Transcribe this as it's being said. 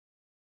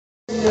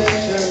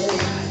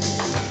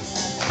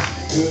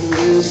Who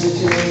is the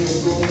King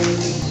of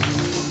glory?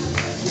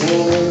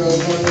 Lord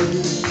of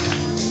wonders.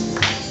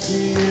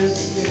 He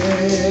is the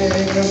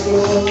King of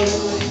glory.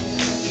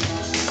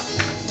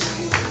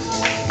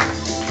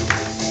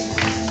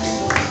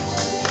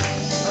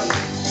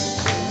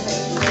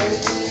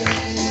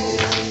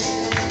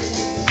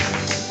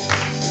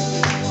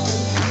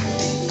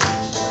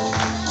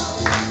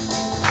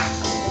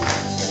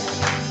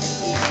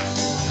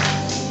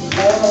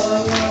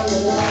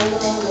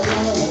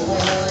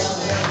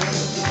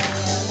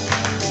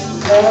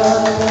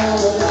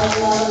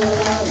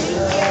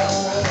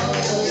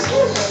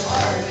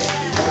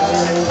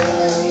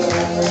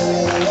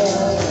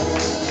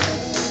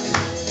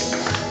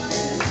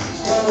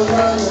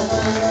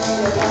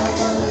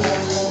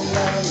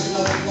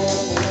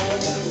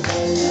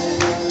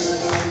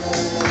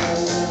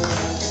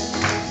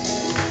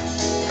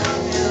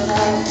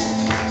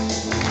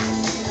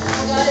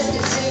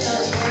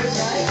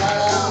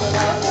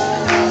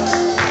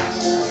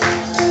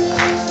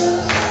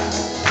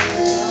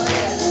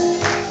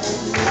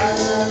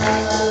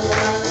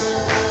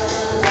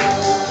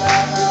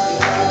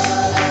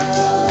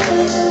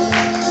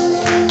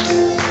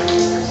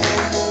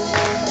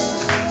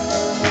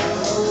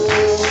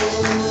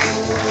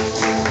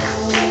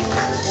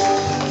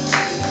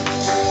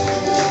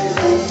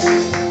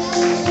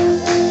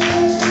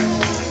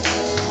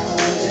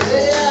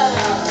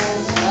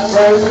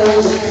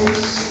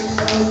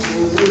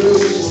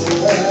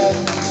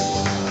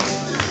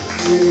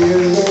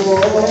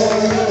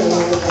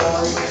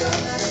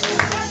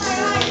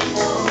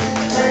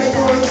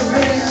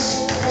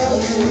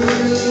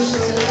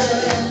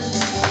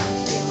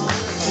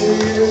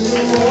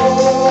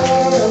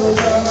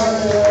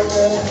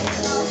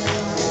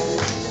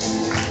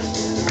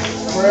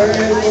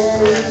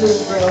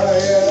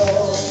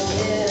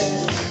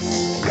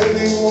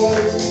 Living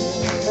water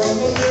from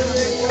the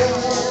living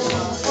water.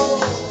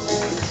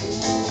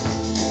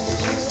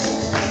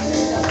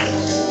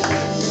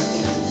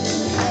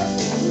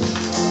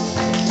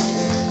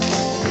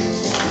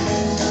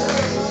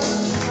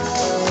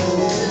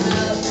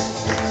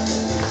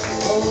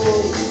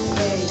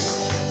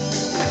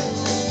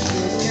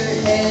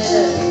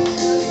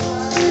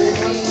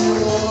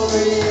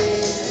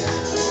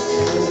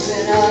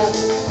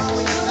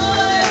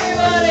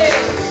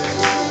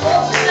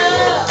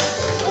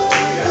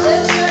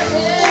 Lift your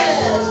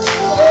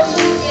head.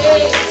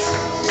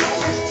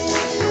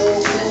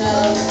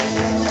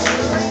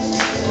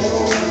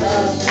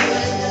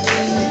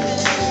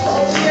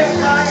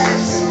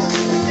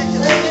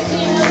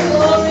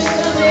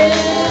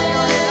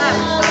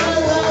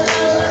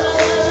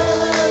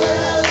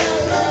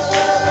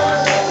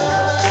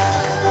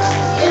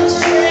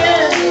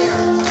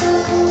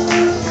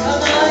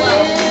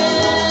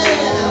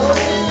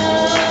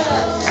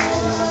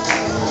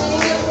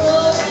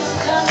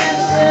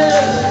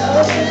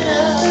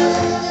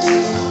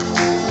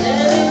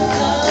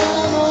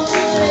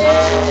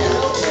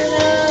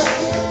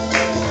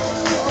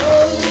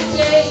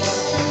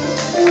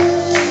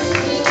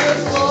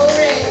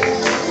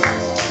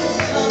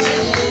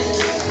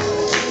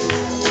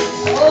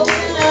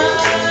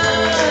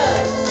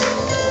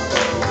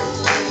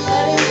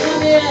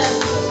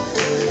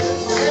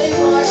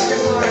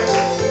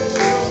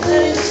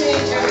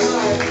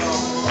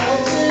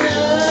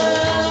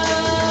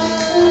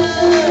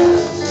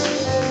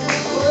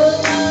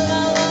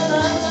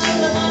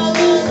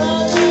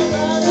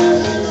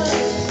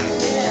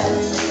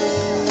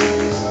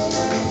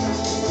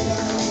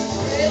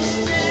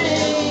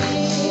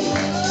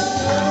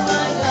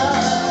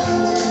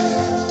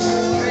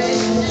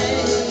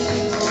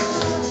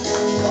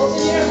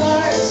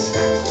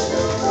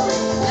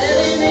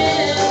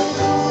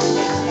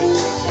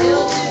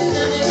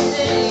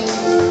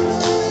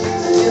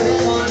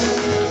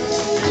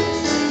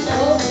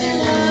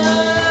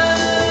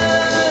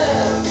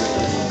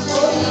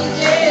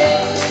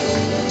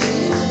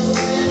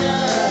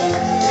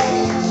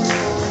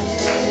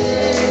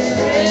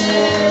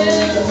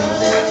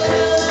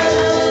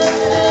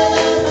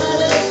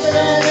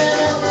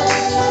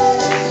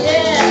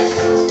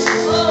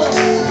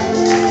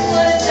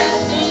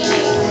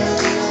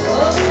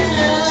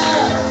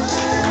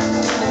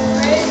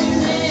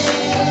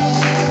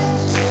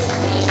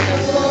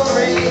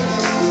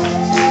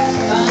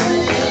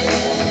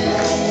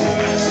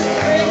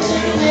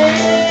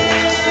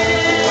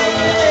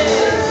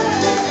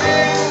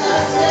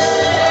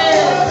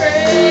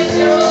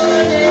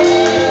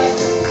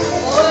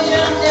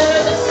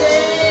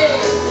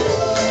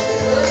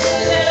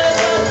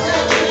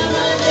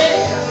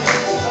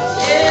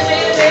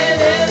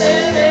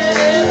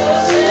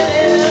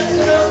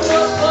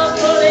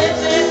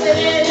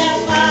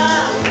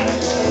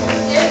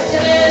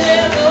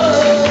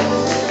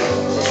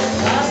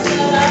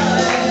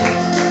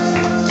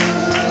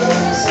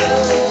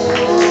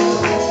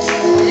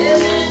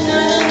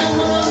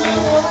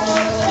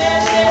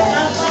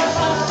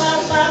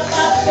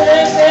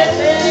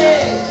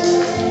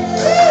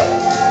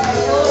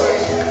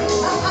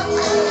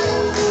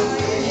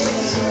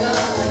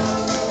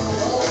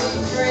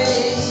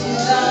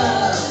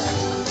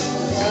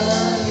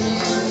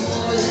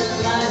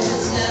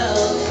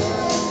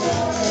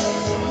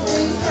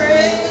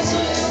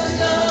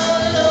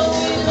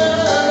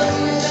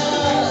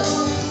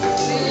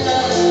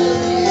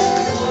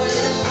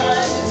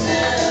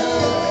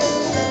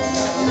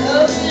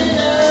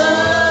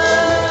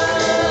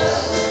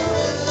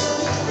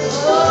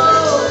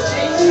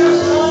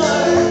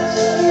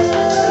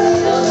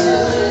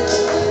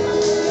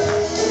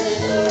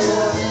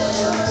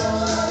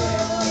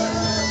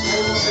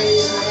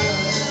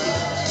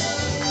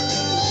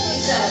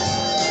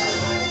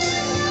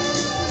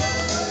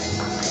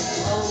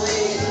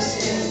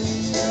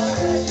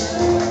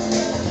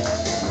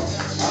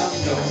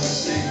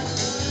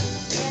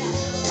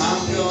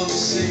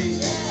 sing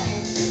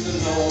the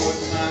Lord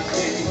my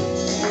King.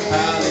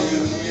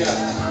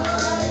 Hallelujah.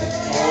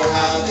 Oh,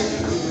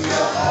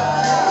 hallelujah.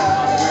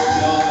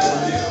 We're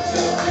gonna lift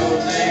up your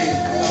name,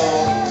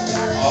 Lord,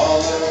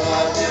 all of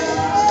our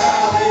days.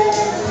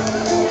 Hallelujah.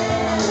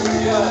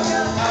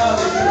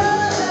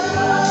 Hallelujah.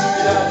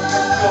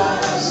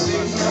 Gonna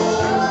sing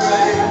your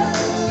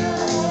praise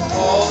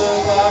all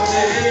of our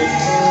days.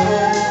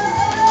 Oh,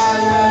 I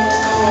love you,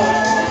 Lord.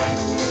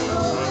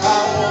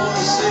 I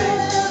wanna sing.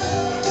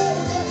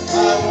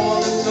 I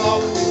want to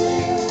talk with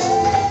you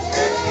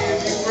and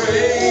give you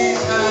praise.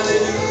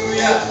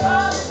 Hallelujah.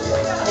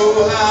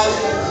 Oh,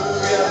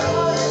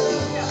 hallelujah.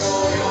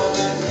 Oh, you're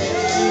the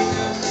King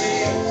of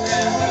kings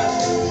and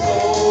the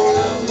Lord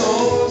of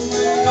lords.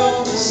 We're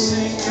going to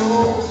sing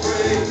your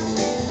praise.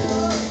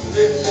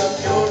 Lift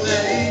up your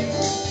name.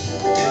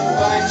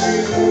 Invite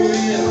you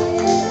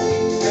in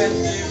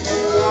and give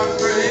you our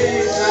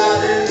praise.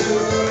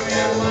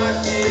 Hallelujah,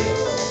 my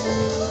King.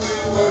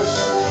 We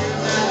worship you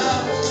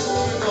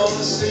now. We're going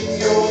to sing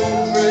your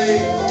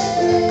praise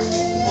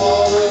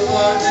all of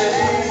our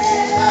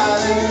days.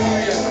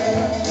 Hallelujah.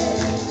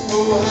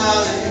 Oh,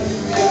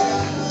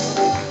 hallelujah.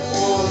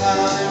 Oh,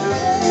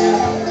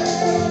 hallelujah.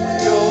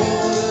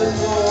 You're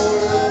the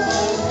Lord of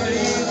all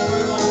things.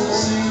 We're going to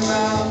sing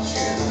about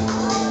you.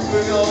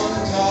 We're going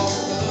to talk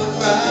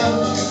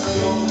about you.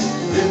 We're going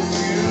to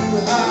lift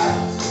you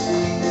high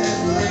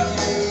and bring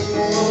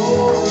you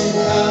glory.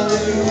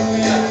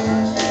 Hallelujah.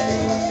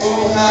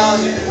 Oh,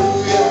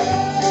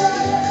 hallelujah.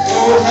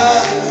 Oh,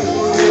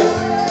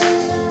 hallelujah.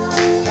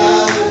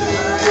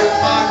 Hallelujah,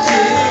 my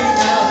King.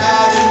 Now,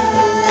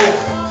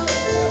 hallelujah.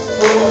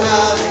 Oh,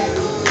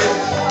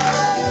 hallelujah.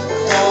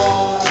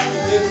 Lord,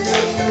 lift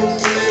up your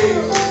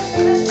praise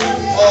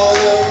all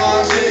of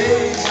our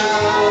days.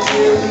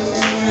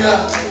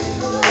 Hallelujah.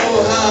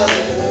 Oh,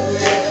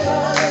 hallelujah.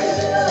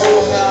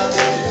 Oh,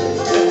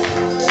 hallelujah.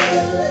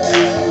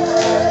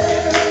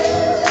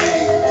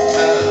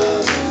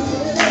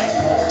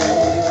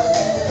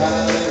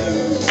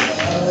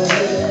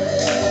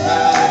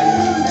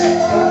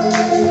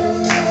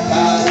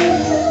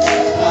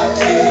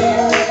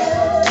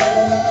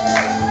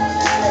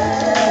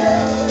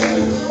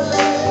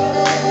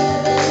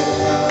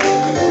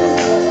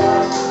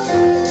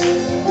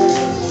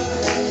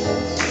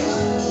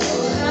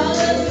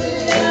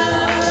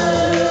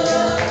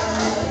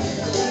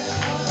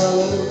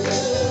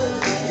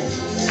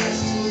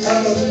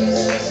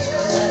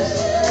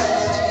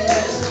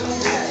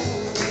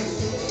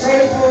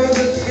 Pray for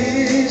the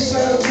peace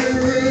of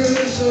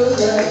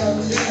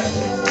Jerusalem.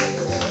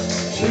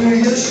 To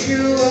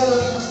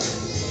Yeshua,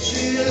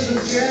 she is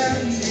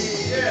again.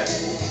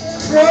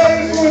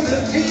 Pray for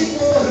the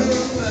people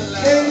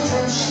who came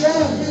from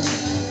Shem.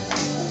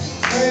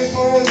 Pray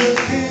for the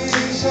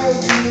peace of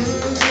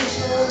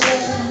Jerusalem.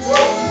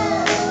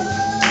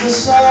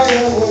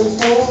 Messiah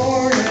was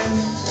born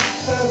in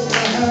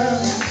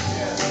Bethlehem.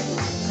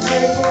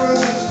 Pray for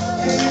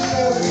the peace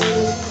of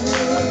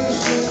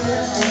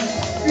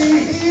Jerusalem.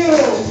 Be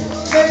healed,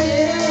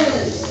 they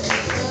is,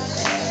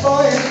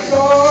 by his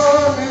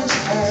garment's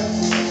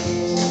hem.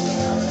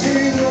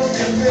 He will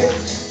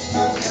convict,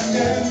 not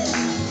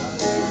condemn.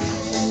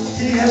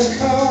 He has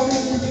come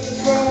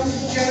from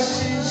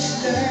Jesse's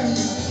stem.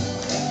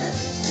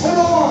 Put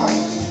on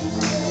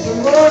the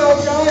royal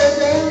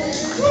diadem.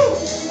 Woo!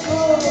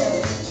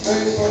 Oh,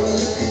 pray for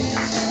the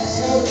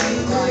peace of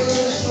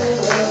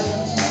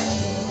Jerusalem.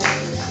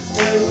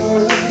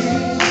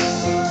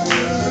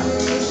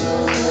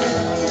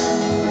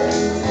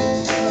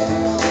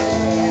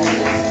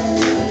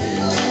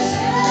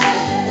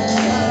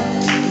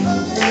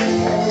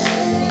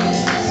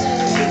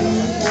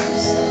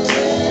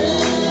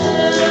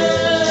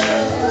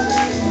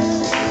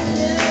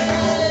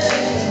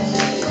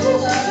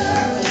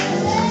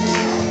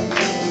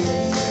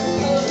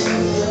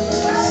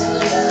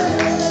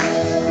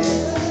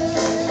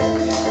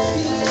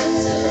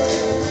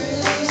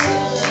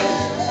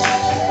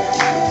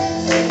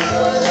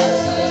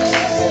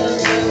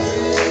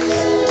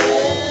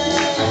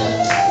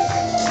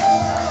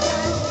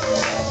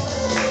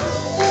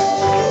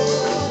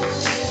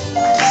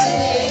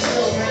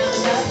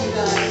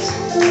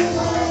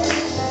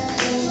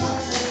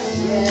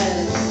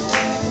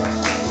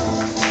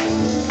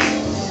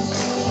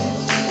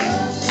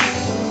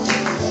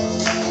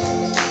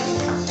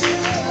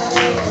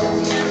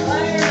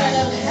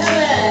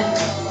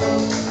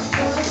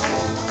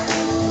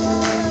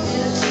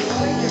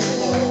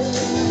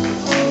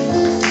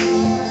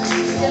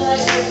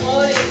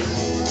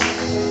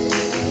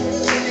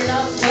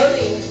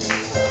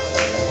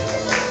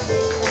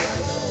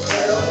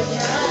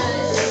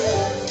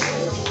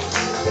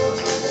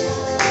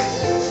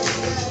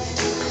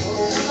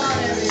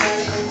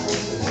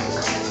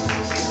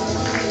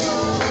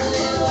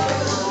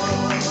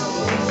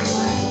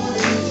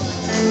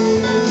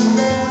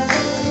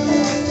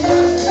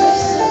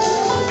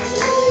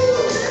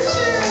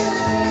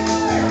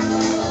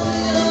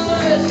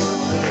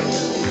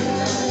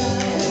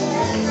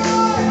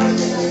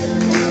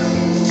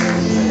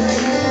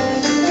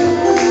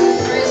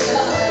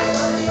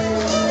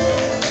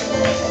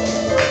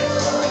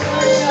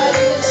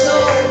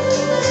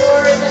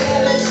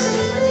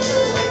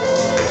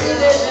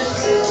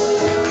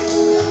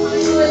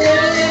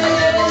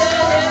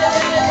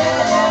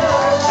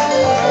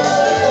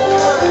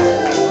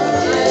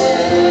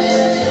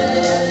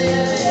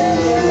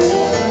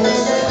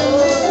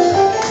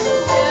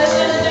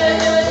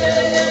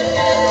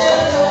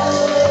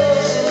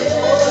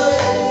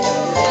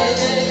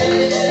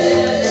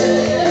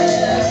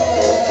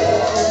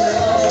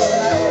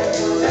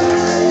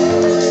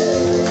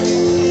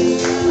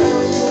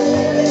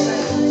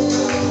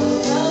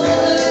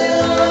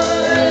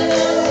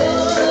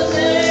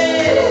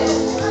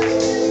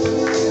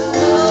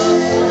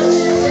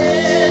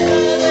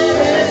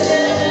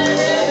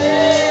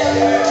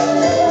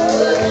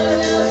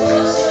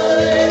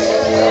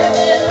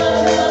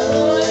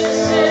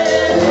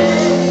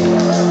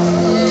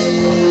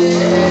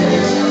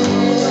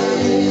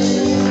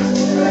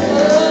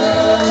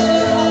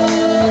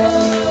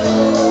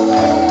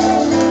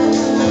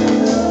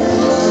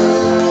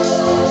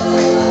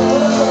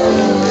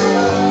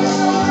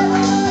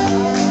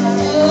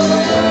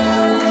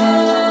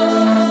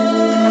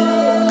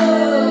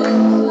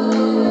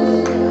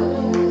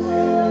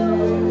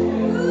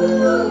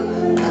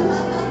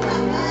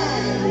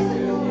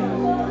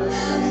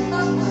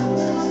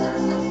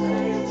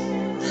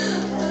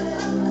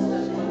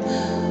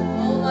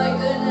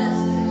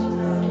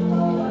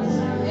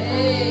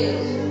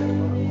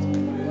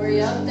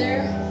 Anybody up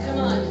there? Come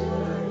on.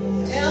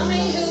 Tell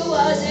me who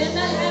was in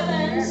the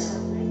heavens.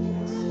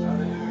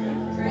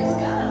 Praise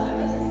God.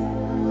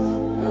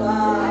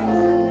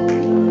 Wow.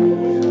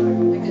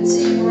 I could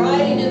see him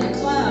riding in the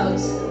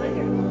clouds.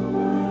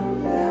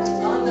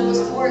 On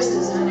those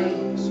horses, honey.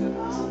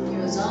 He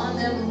was on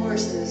them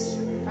horses.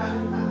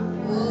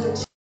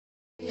 Oh,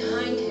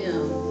 behind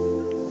him.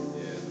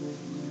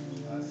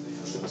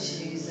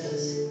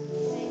 Jesus.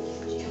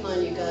 Come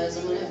on, you guys.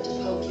 I'm going to have to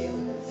poke you.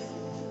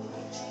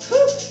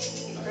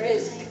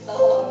 Praise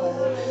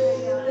God.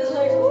 It's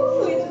like,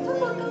 ooh,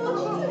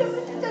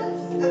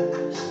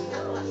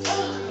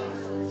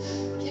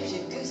 gives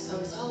you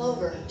goosebumps all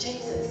over.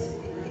 Jesus.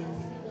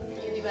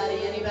 Anybody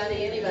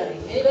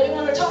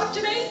want to talk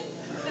to me?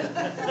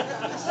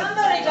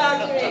 Somebody talk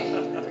to me.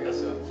 I got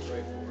something to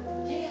pray for.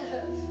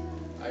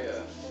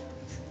 Yeah.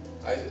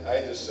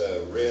 I just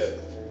read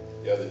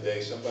the other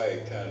day, somebody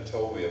kind of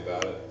told me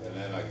about it, and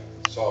then I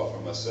saw it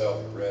for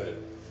myself and read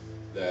it,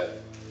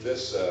 that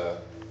this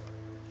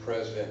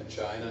president in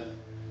China,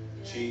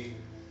 Xi,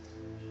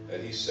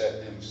 that he's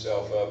setting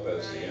himself up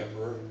as the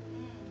emperor,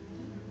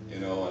 you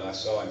know, and I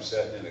saw him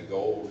sitting in a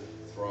gold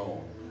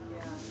throne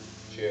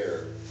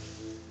chair,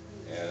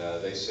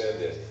 and they said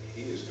that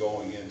he is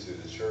going into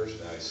the church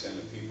now. He's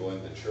sending people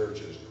into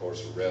churches, of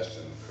course,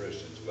 arresting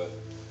Christians, but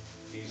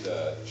he's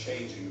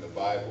changing the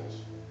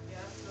Bibles,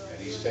 and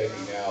he's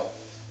taking out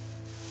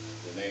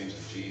the names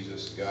of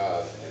Jesus,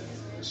 God, and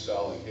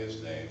installing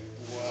his name.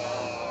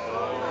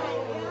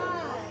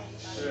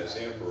 And as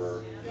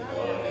emperor, you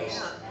know, and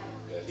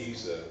that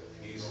he's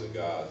the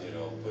God, you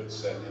know,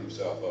 setting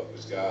himself up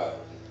as God,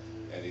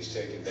 and he's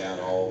taking down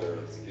all their,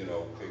 you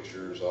know,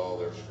 pictures, all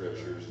their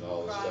scriptures, and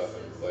all this stuff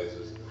in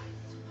places,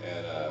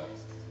 and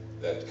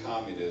that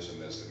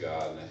communism is the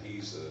God, and that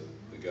he's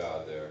the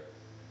God there,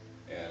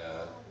 and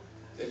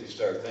then you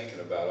start thinking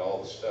about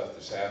all the stuff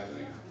that's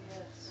happening.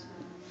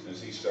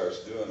 As he starts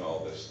doing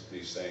all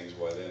these things,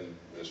 well, then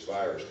this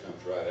virus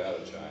comes right out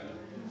of China,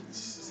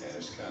 and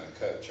it's kind of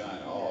cut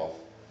China off.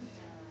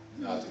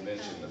 Not to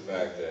mention the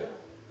fact that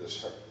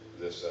this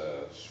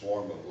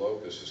swarm of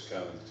locusts is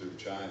coming through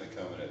China,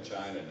 coming at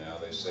China now.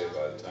 They say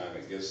by the time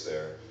it gets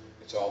there,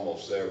 it's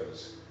almost there, but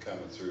it's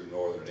coming through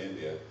northern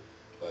India.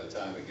 By the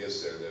time it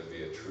gets there, there'll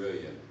be 1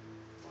 trillion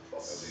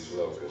of these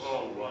locusts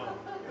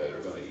that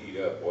are going to eat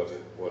up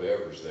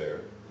whatever's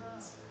there.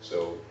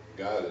 So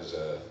God is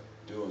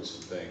doing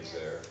some things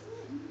there.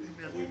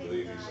 And we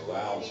believe he's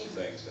allowing some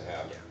things to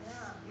happen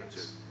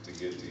to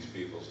get these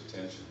people's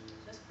attention.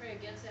 Let's pray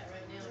against that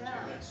right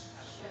now.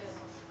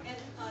 And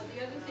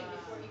the other thing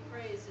before he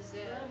prays is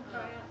that,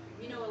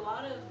 you know, a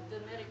lot of the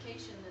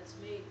medication that's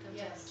made comes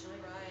out of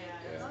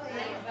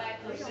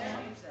China.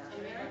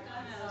 America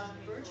has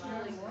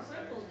virtually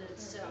crippled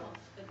itself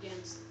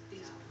against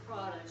these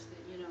products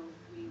that, you know,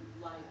 we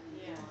like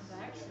and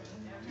want.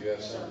 Do you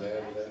have something to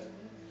add to that?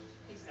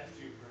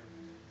 After you pray.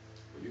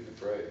 Well, you can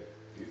pray.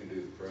 You can do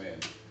the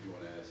praying. You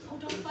want to add Oh,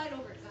 something? don't fight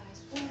over it, guys.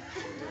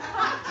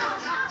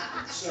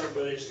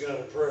 Somebody's got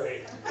to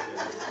pray.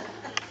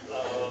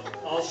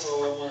 Also,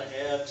 I want to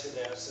add to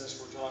that, since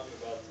we're talking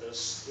about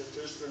this, that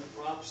there's been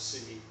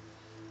prophecy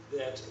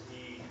that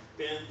the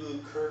bamboo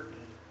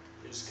curtain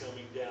is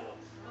coming down.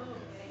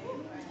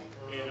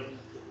 And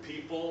the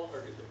people,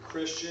 the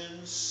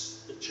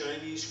Christians, the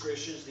Chinese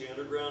Christians, the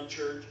underground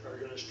church are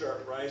going to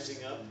start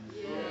rising up.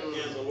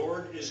 And the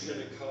Lord is going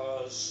to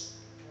cause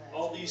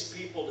all these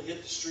people to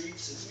hit the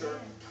streets and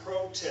start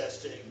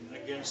protesting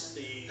against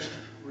the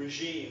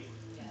regime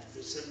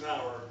that's in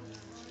power.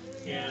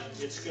 And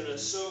it's going to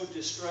so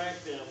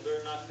distract them,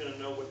 they're not going to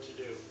know what to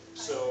do.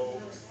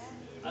 So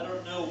I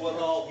don't know what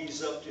all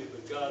he's up to,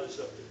 but God is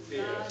up to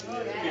big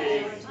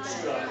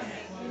stuff.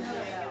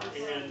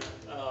 And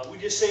we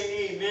just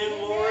say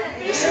amen, Lord.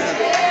 This is going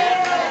to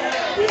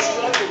happen. This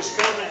stuff is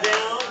coming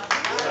down.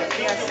 The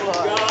kingdom of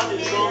God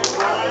is on the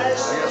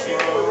rise.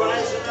 People are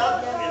rising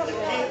up, and the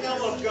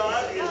kingdom of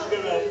God is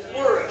going to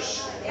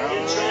flourish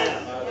in China.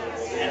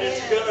 And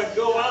it's going to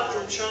go out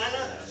from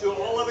China to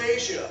all of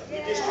Asia. We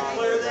just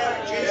declare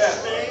that in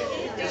Jesus' name.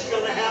 It's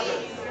going to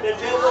happen. The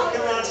devil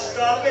cannot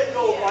stop it.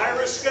 No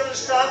virus is going to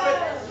stop it.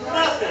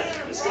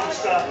 Nothing is going to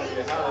stop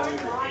it.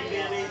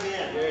 Amen,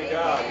 amen. Yay,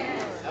 God.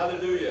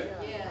 Hallelujah.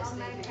 Yes,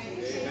 thank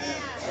you, Jesus.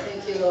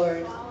 Thank you,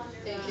 Lord.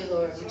 Thank you,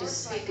 Lord. We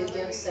just speak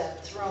against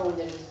that throne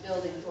that he's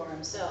building for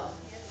himself.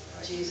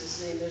 In Jesus'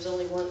 name, there's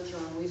only one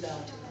throne we bow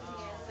to.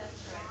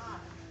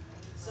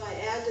 So I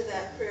add to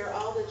that prayer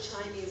all the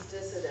Chinese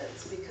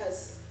dissidents,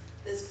 because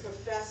this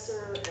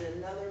professor and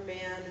another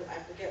man, who I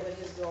forget what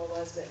his role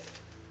was, but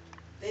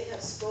they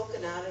have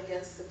spoken out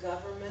against the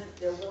government.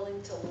 They're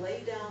willing to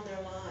lay down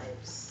their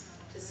lives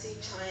to see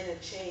China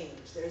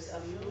change. There's a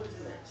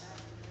movement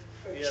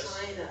for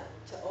China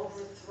to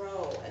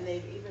overthrow, and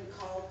they've even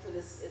called for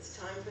this, it's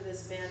time for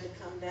this man to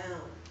come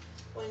down.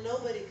 Well,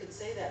 nobody could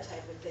say that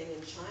type of thing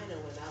in China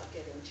without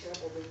getting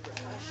terrible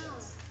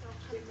repercussions.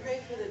 We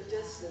pray for the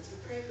dissidents. We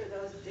pray for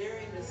those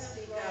daring to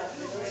speak out,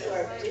 for those who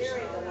are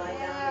daring to lie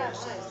down their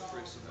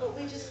lives. But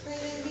we just pray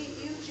they meet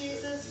you,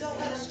 Jesus. Don't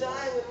let them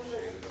die with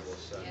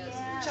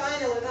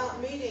China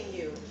without meeting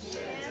you.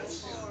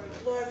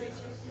 Lord, we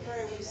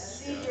pray. We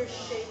see you're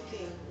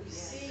shaking. We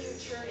see you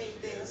turning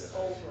things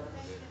over.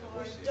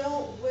 We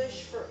don't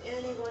wish for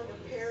anyone to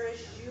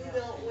perish. You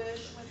don't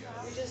wish.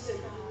 We just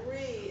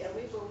agree and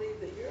we believe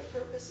that your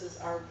purposes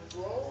are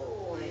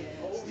rolling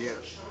over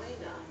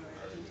China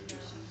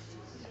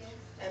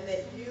and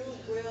that you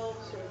will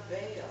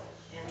prevail.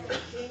 And the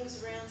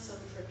king's ransom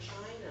for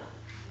China.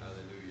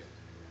 Hallelujah.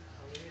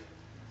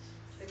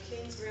 The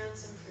king's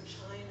ransom for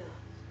China.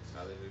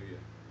 Hallelujah.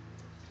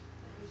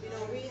 You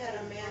know, we had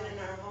a man in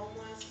our home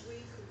last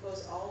week who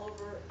goes all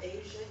over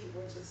Asia. He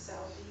works with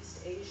Southeast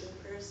Asian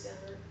Prayer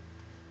Center.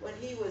 When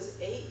he was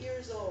 8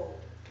 years old,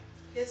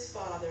 his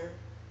father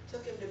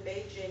took him to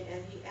Beijing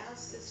and he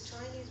asked this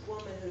Chinese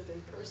woman who'd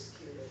been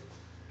persecuted,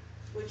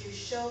 would you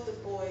show the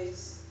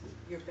boys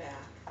your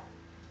back?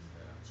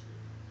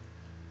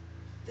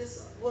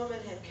 This woman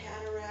had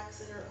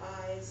cataracts in her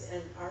eyes,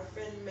 and our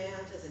friend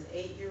Matt is an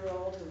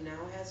 8-year-old who now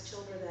has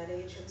children that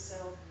age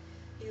himself.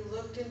 He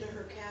looked into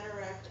her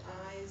cataract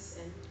eyes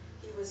and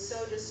he was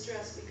so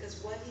distressed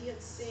because what he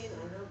had seen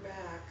on her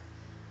back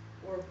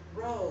were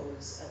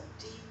rows of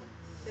deep,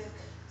 thick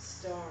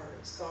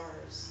scars.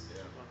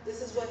 Yeah.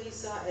 This is what he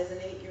saw as an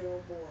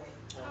 8-year-old boy.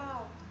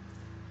 Oh.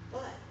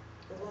 But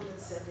the woman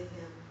said to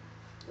him,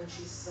 when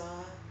she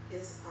saw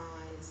his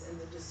eyes and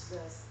the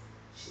distress,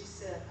 she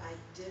said, I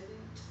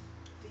didn't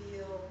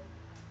feel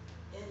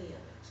any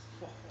of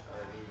it.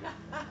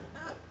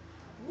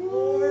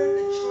 Lord,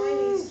 the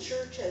Chinese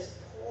church has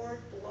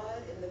poured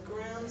blood in the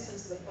ground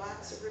since the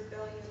Boxer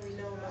Rebellion we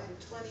know about in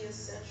the 20th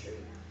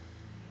century.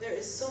 There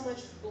is so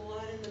much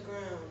blood in the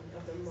ground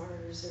of the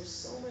martyrs. There's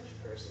so much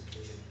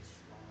persecution.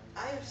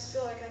 I just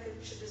feel like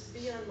should just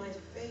be on my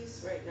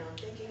face right now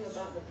thinking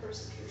about the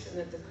persecution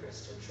that the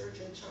Christian church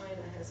in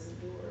China has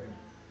endured.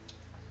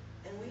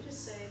 And we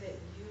just say that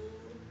you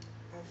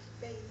are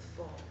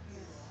faithful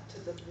to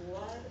the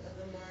blood of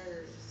the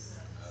martyrs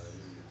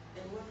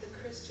and what the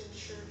Christian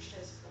church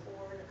has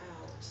poured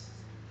out.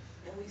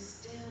 And we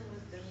stand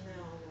with them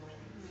now, Lord.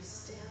 We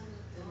stand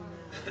with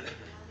them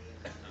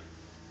now.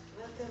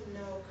 Let them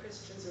know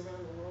Christians around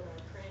the world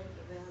are praying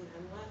for them,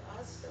 and let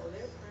us know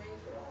they're praying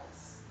for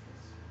us.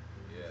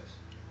 Yes.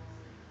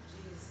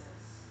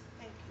 Jesus.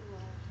 Thank you,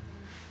 Lord.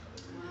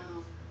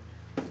 Wow.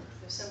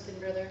 There's something,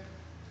 brother.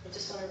 I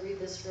just want to read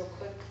this real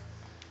quick.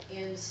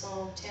 In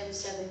Psalm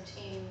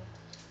 10:17,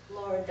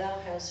 Lord, thou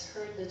hast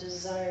heard the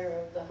desire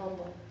of the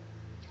humble.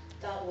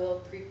 Thou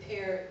wilt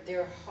prepare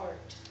their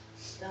heart.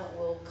 Thou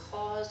wilt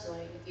cause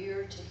thine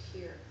ear to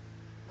hear.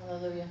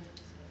 Hallelujah.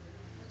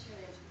 What's your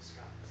name?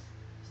 Scott.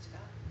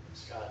 Scott.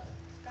 Scott.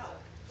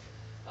 Scott.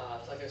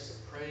 I'd like us to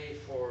pray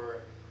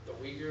for the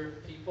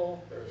Uyghur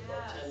people. There's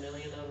about 10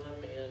 million of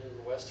them in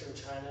Western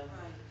China.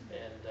 Right.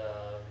 And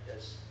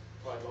as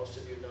probably most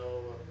of you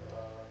know,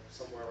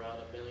 somewhere around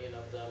 1 million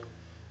of them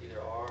either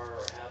are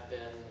or have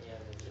been in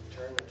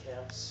internment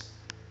camps.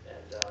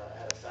 And I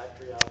had a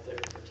factory out there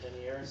for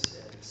 10 years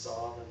and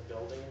saw them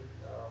building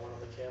one of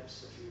the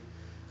camps a few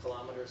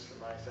kilometers from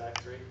my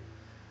factory.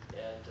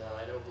 And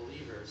I know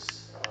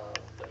believers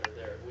that are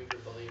there,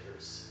 Uyghur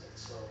believers. And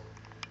so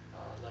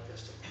I'd like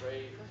us to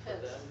pray for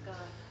them. God.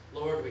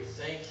 Lord, we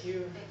thank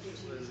you. Thank you,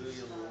 Jesus.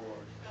 Hallelujah,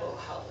 Lord. Oh,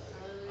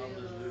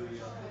 hallelujah.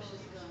 Hallelujah.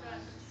 Precious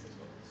God.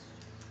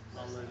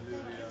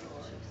 Hallelujah.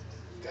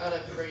 God, I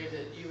pray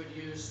that you would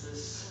use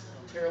this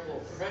terrible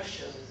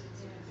oppression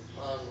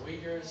on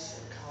Uyghurs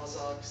and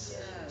Kazakhs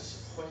and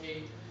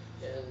Sepoy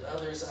and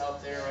others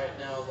out there right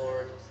now,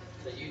 Lord,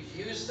 that you'd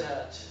use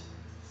that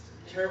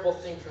terrible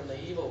thing from the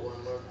evil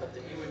one, Lord, but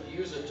that you would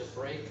use it to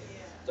break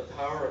the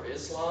power of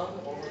Islam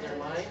over their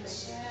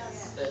minds.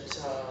 That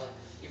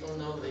even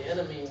though the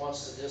enemy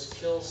wants to just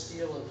kill,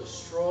 steal, and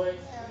destroy,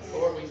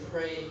 Lord, we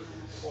pray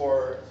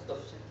for the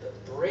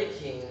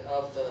breaking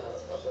of the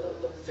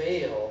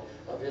veil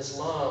of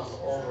Islam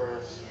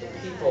over the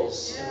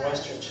peoples in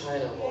Western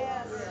China, Lord.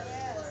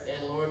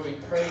 And Lord, we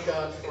pray,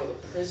 God, for the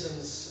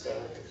prisons,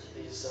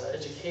 these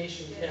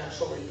education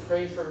camps. Lord, we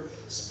pray for,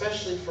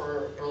 especially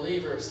for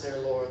believers there,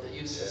 Lord, that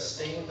you'd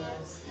sustain them,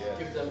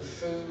 give them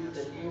food,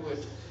 that you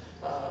would,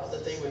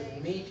 that they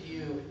would meet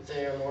you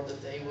there, Lord,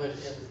 that they would,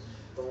 in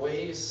the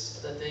ways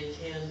that they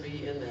can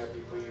be in there,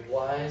 be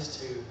wise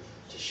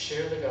to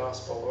share the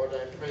gospel. Lord,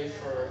 I pray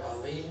for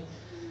Aline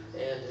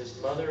and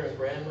his mother and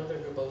grandmother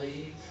who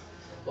believe,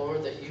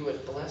 Lord, that you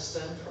would bless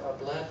them, for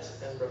Ablet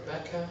and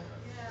Rebecca.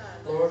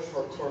 Lord,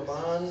 for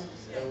Korban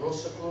and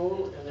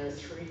Rosagul and their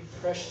 3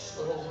 precious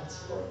little ones,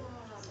 Lord.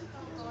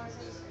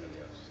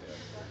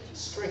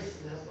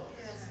 Strengthen them, Lord.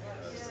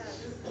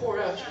 pour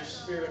out your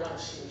Spirit on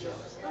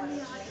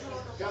Xinjiang.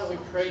 God, we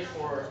pray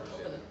for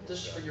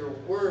just for your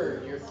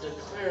word, your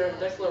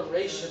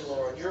declaration,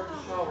 Lord, your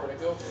power to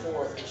go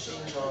forth in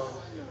Xinjiang,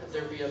 that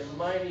there be a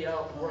mighty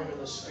outpouring of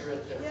the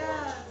Spirit there,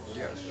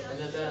 Lord.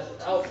 And that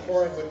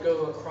outpouring would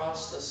go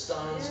across the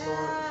stans,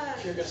 Lord,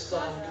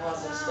 Kyrgyzstan,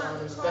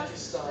 Kazakhstan,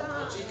 Uzbekistan,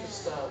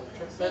 Tajikistan,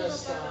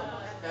 Turkmenistan,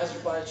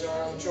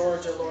 Azerbaijan,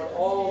 Georgia, Lord,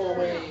 all the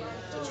way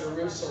to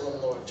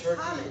Jerusalem, Lord,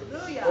 Turkey.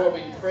 Lord,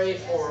 we pray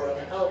for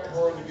an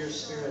outpouring of your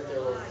Spirit there,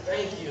 Lord.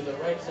 Thank you that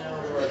right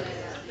now there are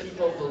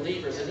people,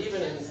 believers, and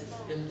even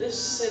in this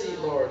city,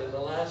 Lord, in the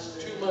last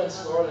 2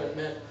 months, Lord, I've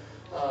met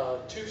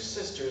 2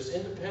 sisters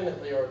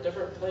independently or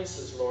different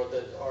places, Lord,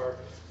 that are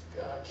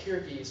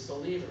Kyrgyz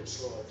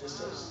believers, Lord.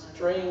 Just a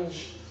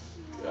strange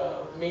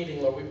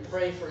meeting, Lord. We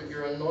pray for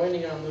your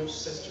anointing on those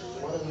sisters.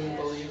 One a new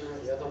believer,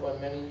 the other one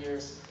many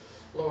years,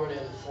 Lord,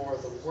 and for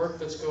the work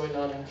that's going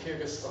on in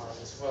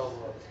Kyrgyzstan as well,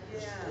 Lord.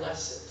 Just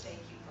bless it.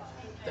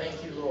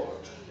 Thank you,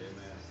 Lord.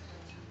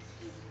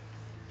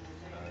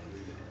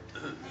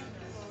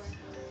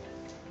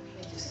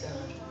 Praise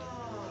God.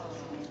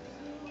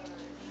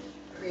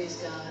 Praise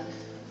God.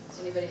 Does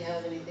anybody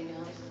have anything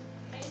else?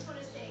 I just want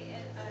to say,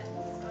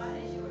 Scott,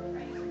 as you were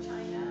praying for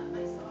China,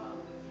 I saw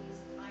these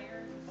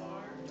iron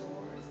bar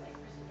doors, like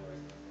prison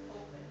doors,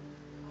 open.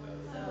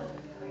 So,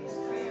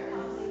 prayer,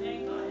 thank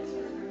God, it's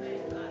your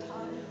prophetic God.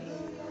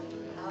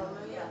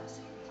 Hallelujah.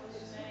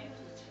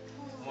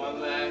 One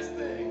last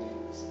thing.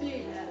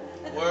 Speak.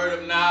 Word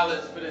of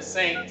knowledge for the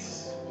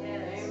saints.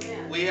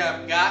 Amen. We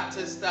have got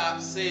to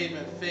stop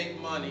saving fake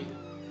money,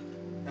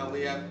 and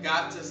we have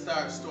got to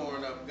start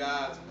storing up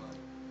God's money.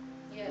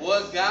 Yes.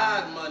 What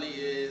God money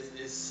is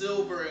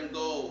silver and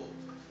gold.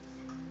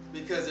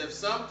 Because if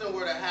something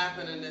were to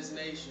happen in this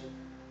nation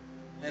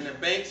and the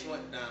banks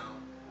went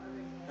down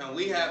and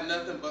we have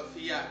nothing but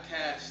fiat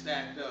cash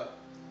stacked up,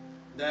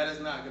 that is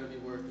not going to be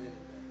worth anything.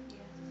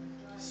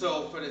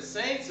 So for the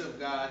saints of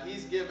God,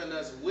 he's given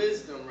us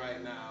wisdom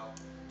right now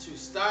to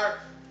start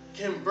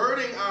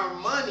converting our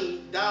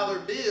money, dollar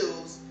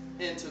bills,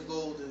 into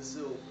gold and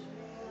silver.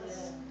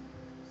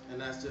 And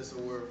that's just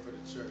a word for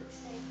the church.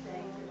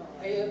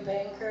 Are you a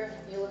banker?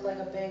 You look like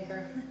a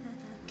banker.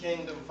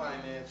 Kingdom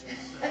Financial.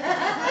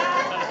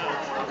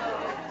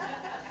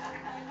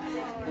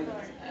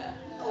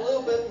 A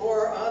little bit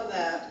more on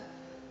that.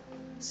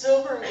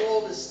 Silver and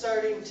gold is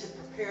starting to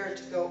prepare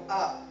to go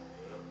up,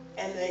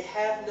 and they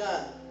have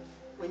none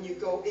when you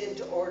go in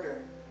to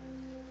order.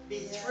 Be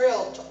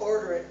thrilled to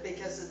order it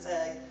because it's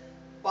a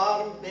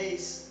bottom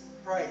base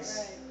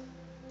price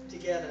to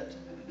get it.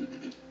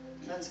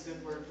 That's a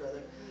good word,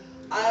 brother.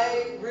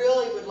 I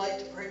really would like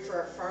to pray for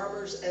our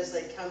farmers as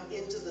they come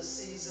into the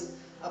season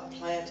of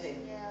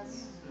planting.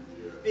 Yes.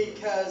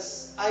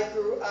 Because I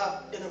grew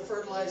up in a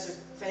fertilizer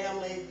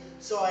family,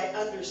 so I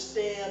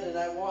understand and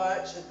I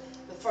watch, and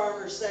the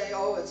farmers say,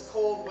 oh, it's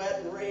cold, wet,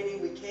 and rainy,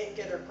 we can't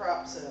get our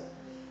crops in.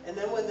 And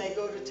then when they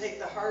go to take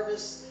the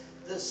harvest,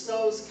 the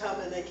snows come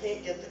and they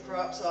can't get the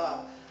crops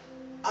off.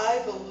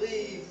 I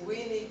believe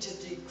we need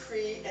to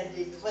decree and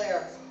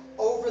declare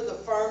over the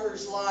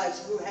farmers'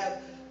 lives who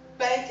have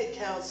bank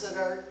accounts that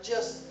are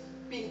just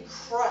being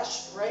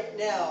crushed right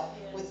now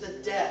with the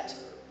debt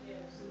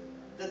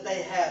that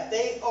they have.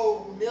 They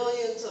owe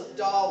millions of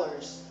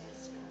dollars.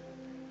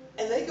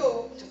 And they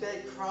go to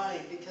bed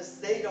crying because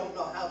they don't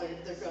know how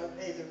they're going to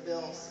pay their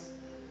bills.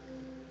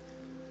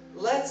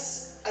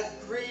 Let's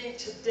agree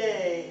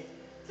today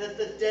that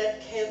the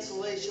debt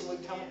cancellation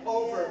would come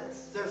over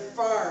their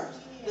farms,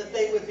 that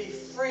they would be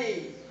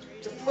free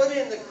to put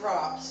in the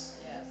crops.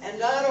 And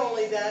not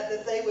only that,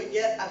 that they would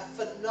get a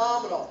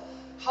phenomenal,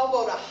 how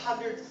about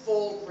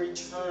 100-fold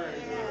return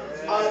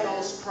on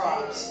those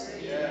crops?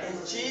 In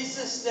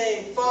Jesus'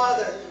 name,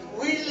 Father,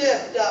 we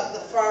lift up the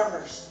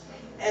farmers.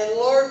 And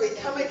Lord, we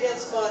come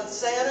against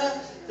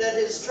Monsanto that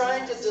is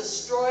trying to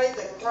destroy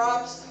the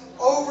crops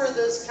over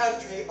this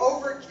country,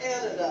 over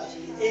Canada,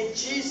 in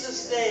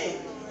Jesus' name.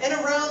 And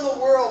around the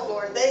world,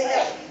 Lord, they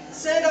have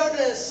sent out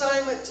an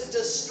assignment to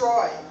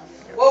destroy.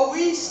 Well,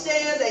 we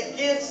stand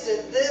against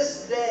it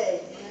this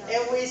day.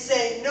 And we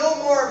say, no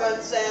more,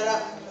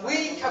 Monsanto.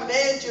 We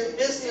command your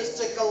business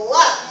to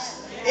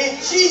collapse in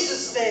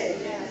Jesus' name.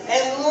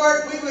 And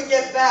Lord, we would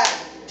get back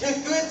to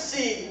good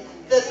seed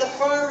that the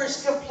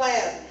farmers can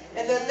plant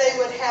and that they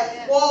would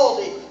have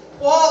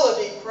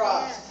quality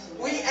crops.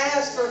 We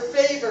ask for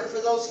favor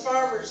for those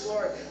farmers,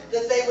 Lord,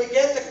 that they would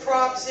get the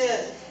crops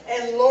in,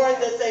 and Lord,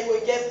 that they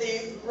would get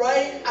the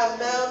right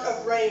amount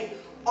of rain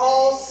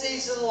all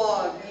season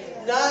long.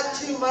 Not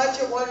too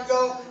much at one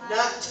go,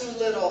 not too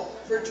little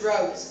for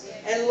droughts.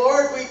 And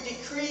Lord, we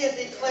decree and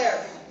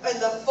declare in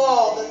the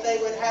fall that they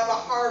would have a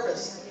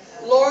harvest.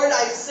 Lord,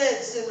 I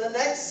sense in the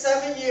next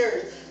 7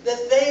 years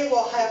that they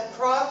will have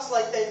crops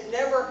like they've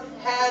never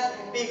had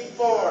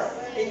before.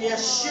 In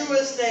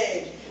Yeshua's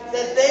name,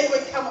 that they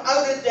would come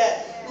out of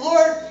debt.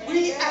 Lord,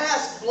 we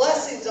ask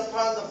blessings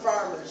upon the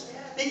farmers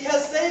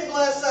because they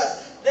bless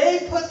us.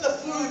 They put the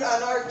food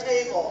on our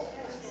table.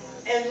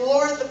 And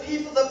Lord, the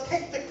people that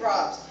pick the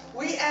crops,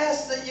 We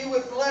ask that you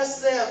would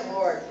bless them,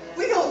 Lord.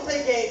 We don't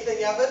think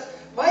anything of it.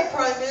 My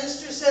Prime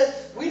Minister said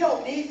we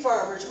don't need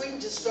farmers. We can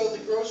just go to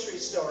the grocery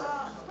store.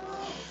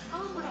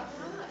 Oh my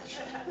gosh.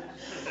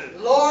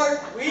 Lord,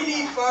 we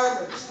need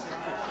farmers.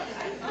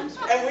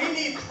 And we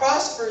need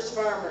prosperous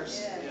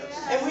farmers.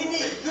 And we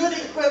need good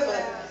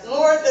equipment.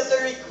 Lord, that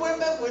their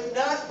equipment would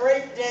not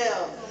break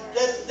down.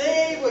 That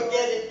they would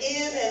get it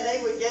in and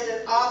they would get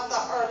it off the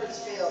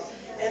harvest field.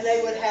 And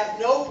they would have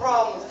no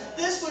problems.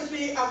 This would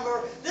be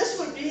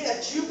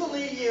a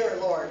Jubilee year,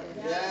 Lord.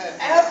 Yes.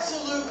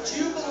 Absolute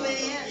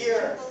Jubilee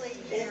year.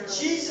 In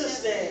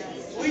Jesus' name,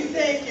 we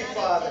thank you,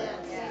 Father.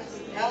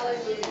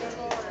 Hallelujah.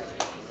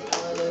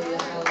 Hallelujah.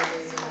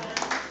 Hallelujah.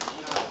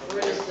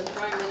 Where does the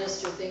Prime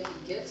Minister think he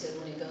gets it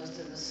when he goes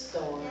to the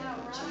store?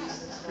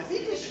 Jesus.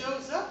 He just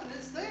shows up and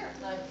it's there.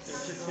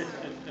 That's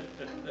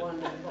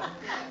wonderful.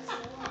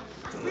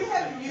 We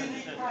have a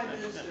unique Prime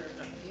Minister.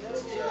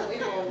 We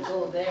won't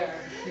go there.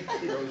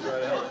 Goes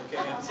right out in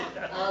cans.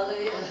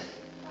 Hallelujah.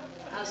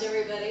 How's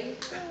everybody?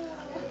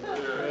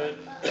 Good.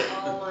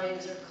 All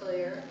minds are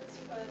clear.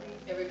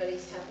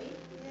 Everybody's happy?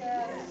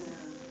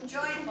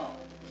 Joyful.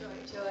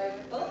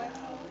 Joyful?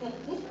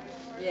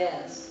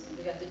 Yes.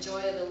 We got the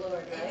joy of the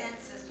Lord, right? Amen,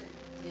 sister.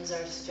 He's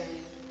our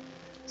strength.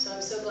 So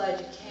I'm so glad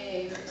you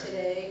came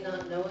today,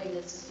 not knowing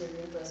that Sister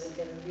Ruth wasn't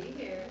going to be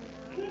here.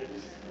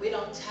 We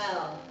don't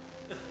tell.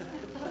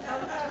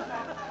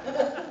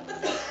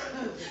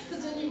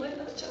 Because then you might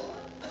not show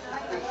up.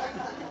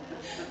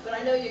 But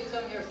I know you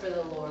come here for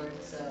the Lord,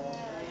 so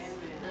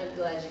I'm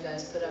glad you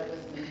guys put up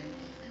with me.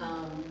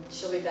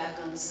 She'll be back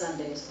on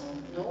Sundays, so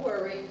no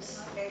worries.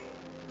 Okay.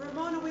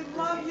 Ramona, we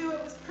love you.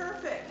 It was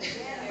perfect.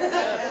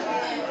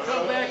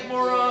 Come back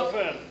more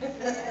often.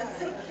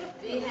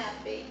 Be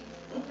happy.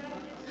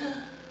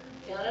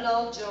 Count it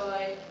all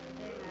joy.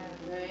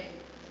 Right?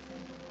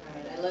 All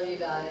right, I love you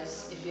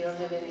guys. If you don't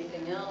have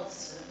anything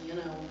else, we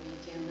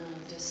can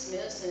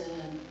dismiss,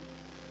 and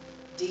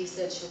Dee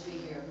said she'll be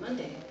here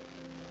Monday.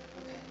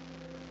 Okay.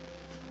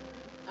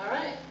 All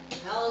right.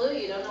 Hallelujah.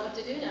 You don't know what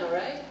to do now,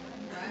 right?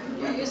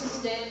 You're used to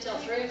staying until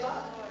 3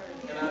 o'clock.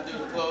 Can I do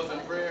the closing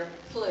prayer?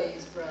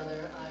 Please,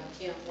 brother, I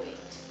can't wait.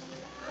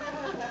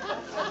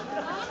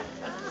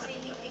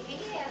 See, he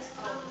has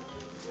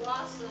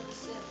blossomed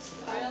since.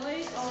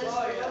 Really?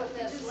 Oh,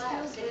 that's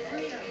left.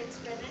 It's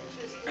been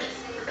interesting to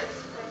see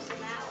his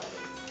personality.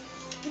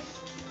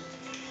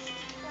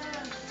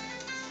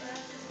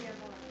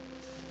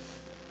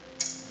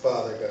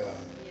 Father God,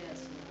 Yes.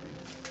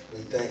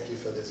 we thank you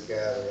for this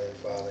gathering,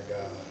 Father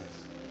God.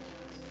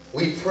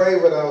 We pray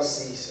without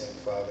ceasing,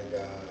 Father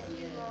God.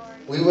 Yes.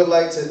 We would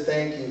like to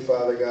thank you,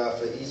 Father God,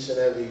 for each and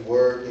every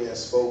word being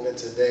spoken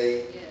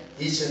today, Yes.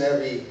 each and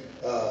every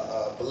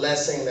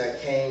blessing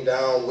that came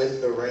down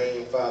with the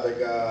rain, Father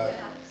God,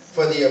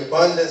 for the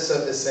abundance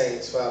of the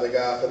saints, Father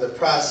God, for the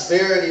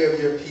prosperity of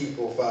your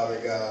people, Father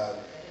God.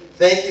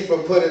 Thank you for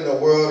putting the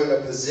world in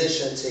a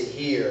position to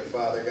hear,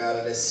 Father God,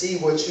 and to see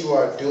what you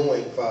are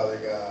doing, Father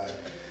God.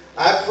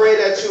 I pray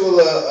that you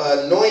will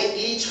anoint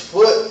each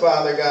foot,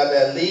 Father God,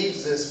 that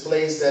leaves this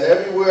place, that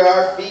everywhere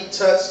our feet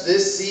touch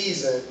this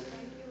season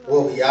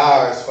will be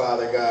ours,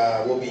 Father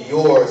God, will be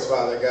yours,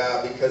 Father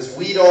God, because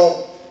we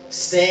don't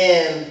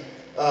stand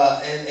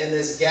in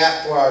this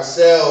gap for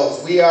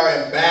ourselves. We are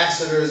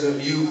ambassadors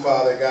of you,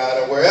 Father God,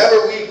 and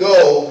wherever we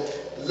go,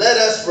 let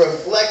us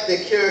reflect the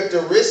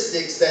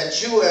characteristics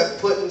that you have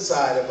put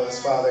inside of us,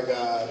 Father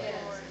God.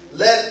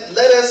 Let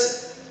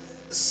us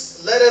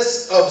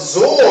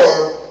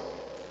absorb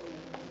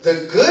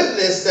the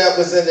goodness that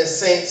was in the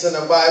saints in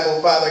the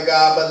Bible, Father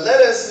God, but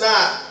let us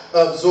not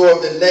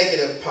absorb the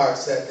negative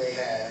parts that they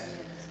had.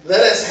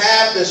 Let us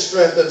have the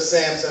strength of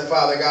Samson,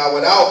 Father God,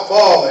 without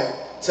falling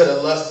to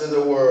the lust of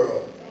the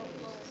world.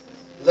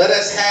 Let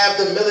us have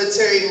the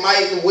military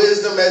might and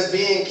wisdom as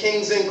being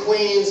kings and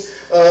queens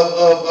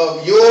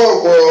of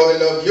your world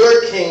and of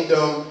your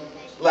kingdom,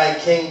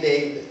 like King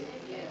David.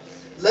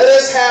 Let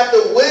us have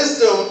the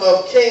wisdom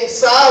of King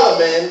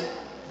Solomon,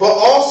 but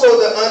also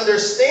the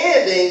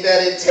understanding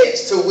that it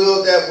takes to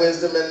wield that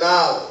wisdom and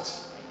knowledge.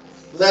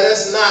 Let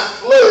us not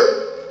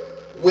flirt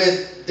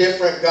with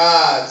different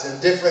gods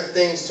and different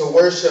things to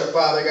worship,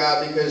 Father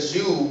God, because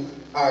you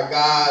are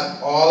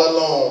God all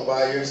alone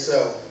by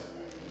yourself.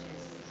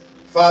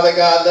 Father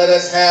God, let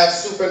us have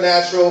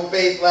supernatural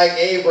faith like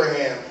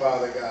Abraham,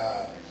 Father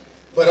God.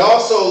 But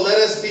also let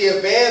us be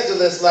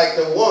evangelists like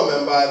the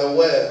woman by the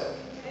well,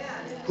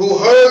 who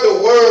heard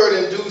the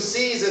word in due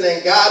season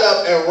and got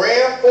up and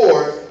ran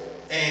forth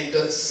and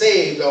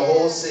saved the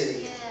whole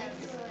city.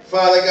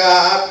 Father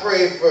God, I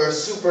pray for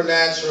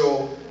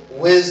supernatural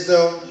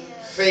wisdom,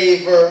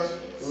 favor,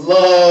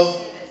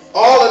 love,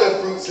 all of the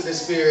fruits of the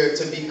Spirit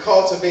to be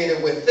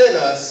cultivated within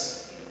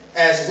us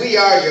as we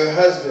are your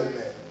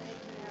husbandmen.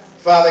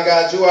 Father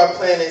God, you are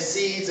planting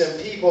seeds in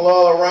people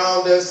all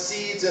around us,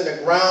 seeds in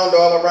the ground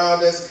all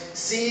around us,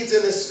 seeds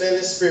in the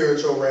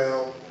spiritual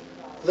realm.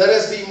 Let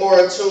us be more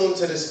attuned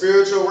to the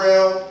spiritual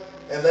realm,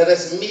 and let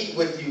us meet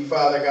with you,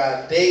 Father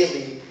God,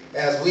 daily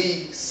as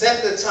we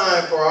set the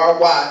time for our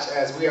watch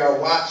as we are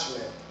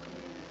watchmen.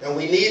 And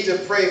we need to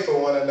pray for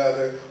one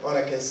another on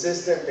a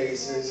consistent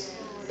basis.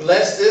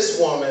 Bless this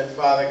woman,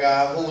 Father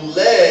God, who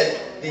led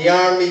the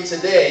army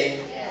today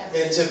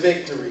into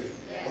victory.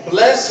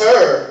 Bless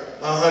her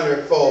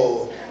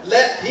 100-fold.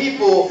 Let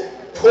people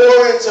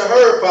pour into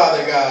her,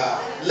 Father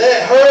God.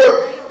 Let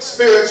her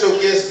spiritual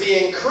gifts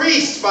be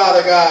increased,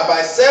 Father God,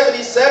 by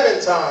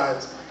 77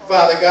 times,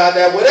 Father God,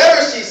 that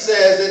whatever she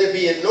says, that it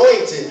be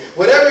anointed.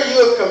 Whatever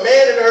you have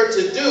commanded her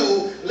to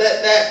do,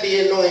 let that be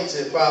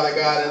anointed, Father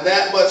God, and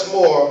that much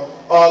more,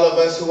 all of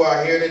us who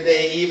are here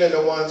today, even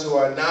the ones who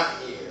are not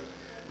here.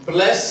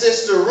 Bless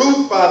Sister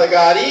Ruth, Father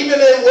God, even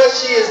in what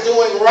she is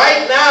doing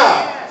right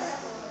now.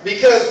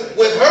 Because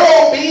with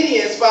her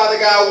obedience, Father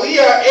God, we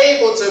are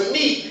able to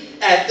meet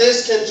at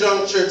this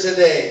conjuncture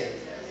today.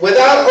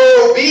 Without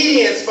her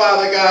obedience,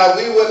 Father God,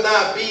 we would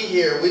not be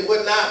here. We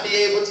would not be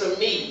able to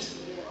meet.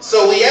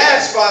 So we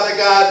ask, Father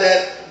God,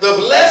 that the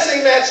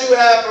blessing that you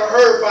have for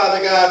her,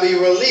 Father God, be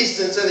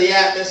released into the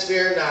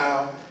atmosphere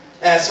now.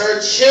 As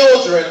her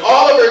children,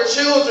 all of her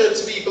children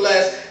to be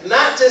blessed,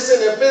 not just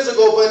in the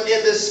physical, but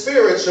in the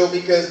spiritual,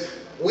 because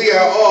we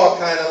are all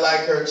kind of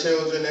like her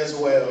children as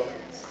well.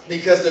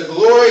 Because the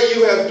glory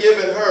you have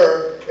given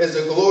her is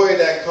the glory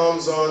that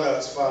comes on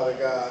us, Father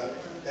God.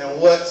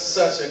 And what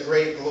such a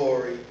great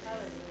glory.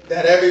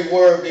 That every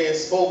word being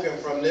spoken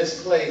from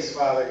this place,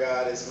 Father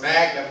God, is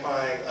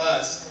magnifying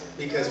us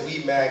because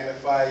we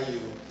magnify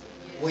you.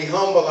 We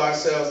humble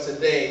ourselves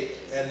today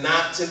and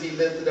not to be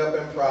lifted up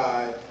in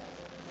pride,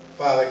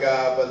 Father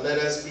God, but let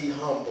us be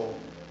humble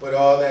with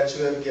all that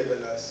you have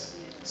given us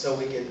so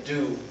we can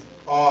do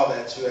all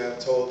that you have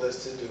told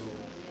us to do.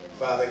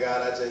 Father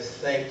God, I just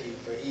thank you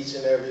for each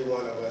and every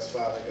one of us,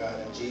 Father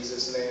God. In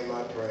Jesus' name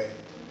I pray.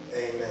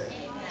 Amen.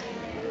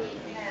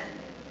 Amen.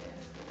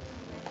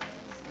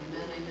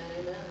 Amen, amen,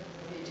 amen.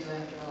 What do you do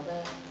after all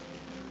that?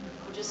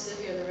 We'll just sit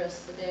here the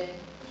rest of the day.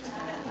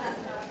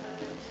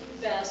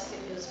 Bask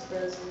in his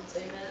presence.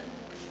 Amen.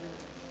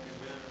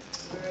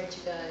 All right,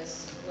 you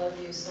guys. Love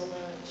you so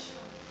much.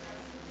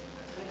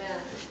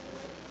 Amen.